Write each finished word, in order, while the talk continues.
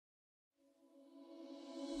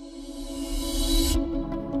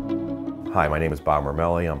Hi, my name is Bob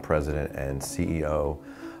Mermelli. I'm President and CEO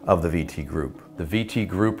of the VT Group. The VT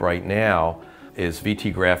Group right now is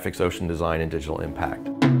VT Graphics, Ocean Design, and Digital Impact.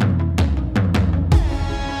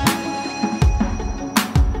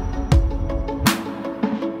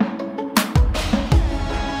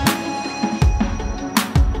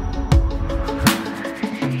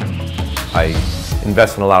 I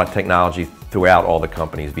invest in a lot of technology throughout all the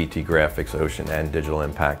companies, VT Graphics, Ocean, and Digital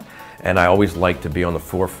Impact. And I always like to be on the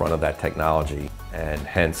forefront of that technology. And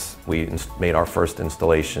hence, we made our first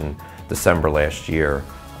installation December last year,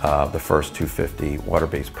 the first 250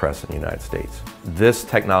 water-based press in the United States. This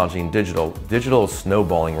technology in digital is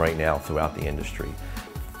snowballing right now throughout the industry.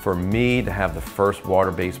 For me to have the first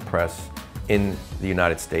water-based press in the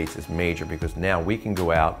United States is major, because now we can go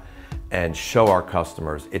out and show our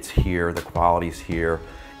customers it's here, the quality's here,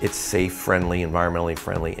 it's safe, friendly, environmentally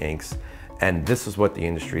friendly inks, and this is what the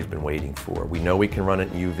industry's been waiting for. We know we can run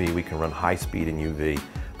it in UV, we can run high speed in UV,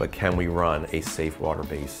 but can we run a safe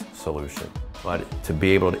water-based solution? But to be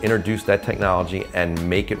able to introduce that technology and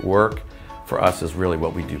make it work, for us is really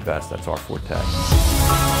what we do best. That's our forte.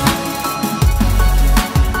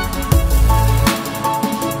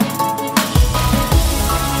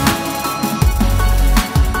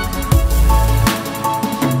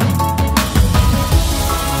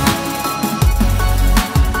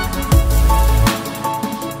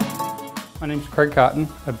 My name is Craig Cotton.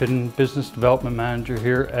 I've been Business Development Manager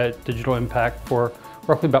here at Digital Impact for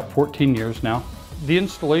roughly about 14 years now. The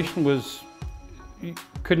installation was, you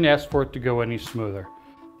couldn't ask for it to go any smoother.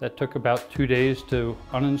 That took about 2 days to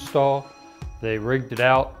uninstall. They rigged it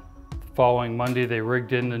out. The following Monday they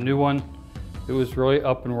rigged in the new one. It was really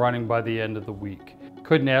up and running by the end of the week.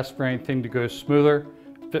 Couldn't ask for anything to go smoother.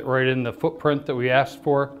 Fit right in the footprint that we asked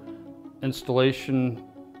for. Installation,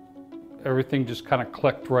 everything just kind of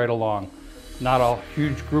clicked right along. Not a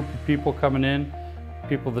huge group of people coming in.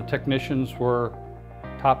 The technicians were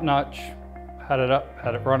top-notch, had it up,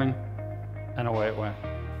 had it running, and away it went.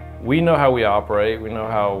 We know how we operate. We know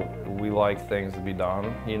how we like things to be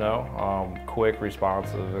done, you know, quick,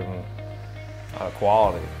 responsive, and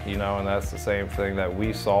quality, you know, and that's the same thing that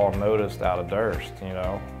we saw and noticed out of Durst, you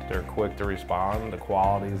know. They're quick to respond, the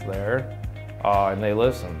quality's there, and they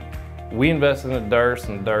listen. We invest in Durst,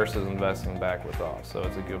 and Durst is investing back with us, so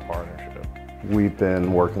it's a good partnership. We've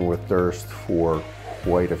been working with Durst for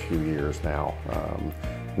quite a few years now.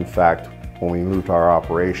 In fact, when we moved our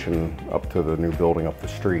operation up to the new building up the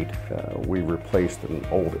street, we replaced an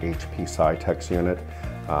old HP Cytex unit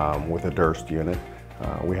with a Durst unit.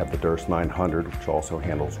 We have the Durst 900, which also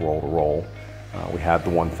handles roll-to-roll. We had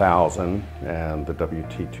the 1000, and the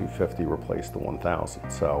WT 250 replaced the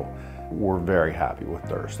 1000. So we're very happy with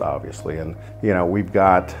Durst, obviously. And, you know, we've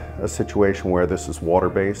got a situation where this is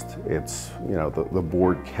water-based. It's, you know, the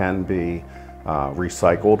board can be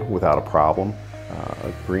recycled without a problem.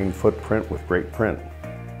 A green footprint with great print.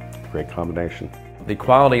 Great combination. The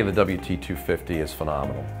quality of the WT 250 is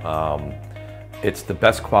phenomenal. It's the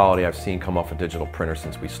best quality I've seen come off a digital printer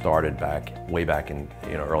since we started way back in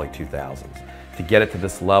early 2000s. To get it to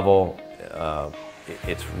this level,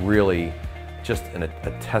 it's really just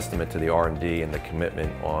a testament to the R&D and the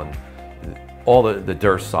commitment on all the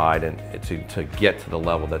Durst side, and to get to the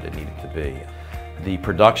level that it needed to be. The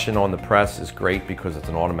production on the press is great because it's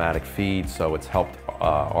an automatic feed, so it's helped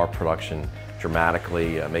our production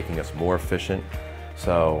dramatically, making us more efficient.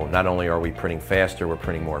 So not only are we printing faster, we're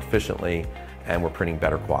printing more efficiently, and we're printing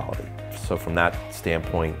better quality. So from that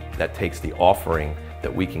standpoint, that takes the offering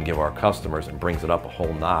that we can give our customers and brings it up a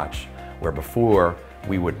whole notch, where before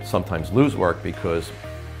we would sometimes lose work because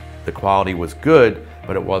the quality was good,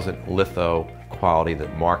 but it wasn't litho quality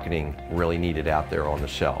that marketing really needed out there on the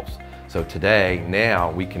shelves. So today, now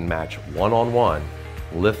we can match one-on-one,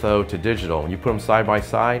 litho to digital. When you put them side by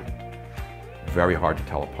side, very hard to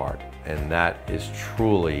tell apart. And that is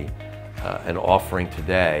truly an offering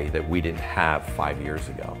today that we didn't have 5 years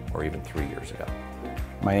ago, or even 3 years ago.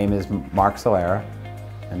 My name is Mark Solera.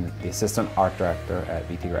 I'm the Assistant Art Director at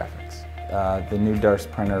VT Graphics. The new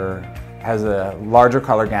Durst printer has a larger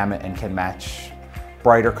color gamut and can match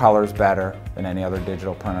brighter colors better than any other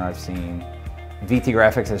digital printer I've seen. VT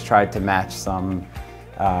Graphics has tried to match some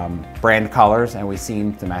brand colors, and we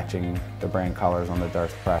seem to matching the brand colors on the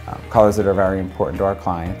Durst press. Colors that are very important to our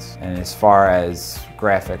clients. And as far as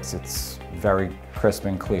graphics, it's very crisp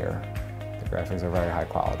and clear. The graphics are very high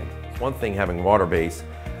quality. One thing having water-based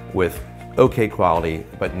with okay quality,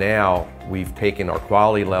 but now we've taken our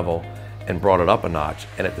quality level and brought it up a notch,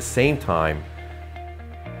 and at the same time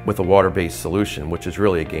with a water-based solution, which is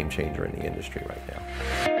really a game changer in the industry right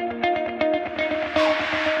now.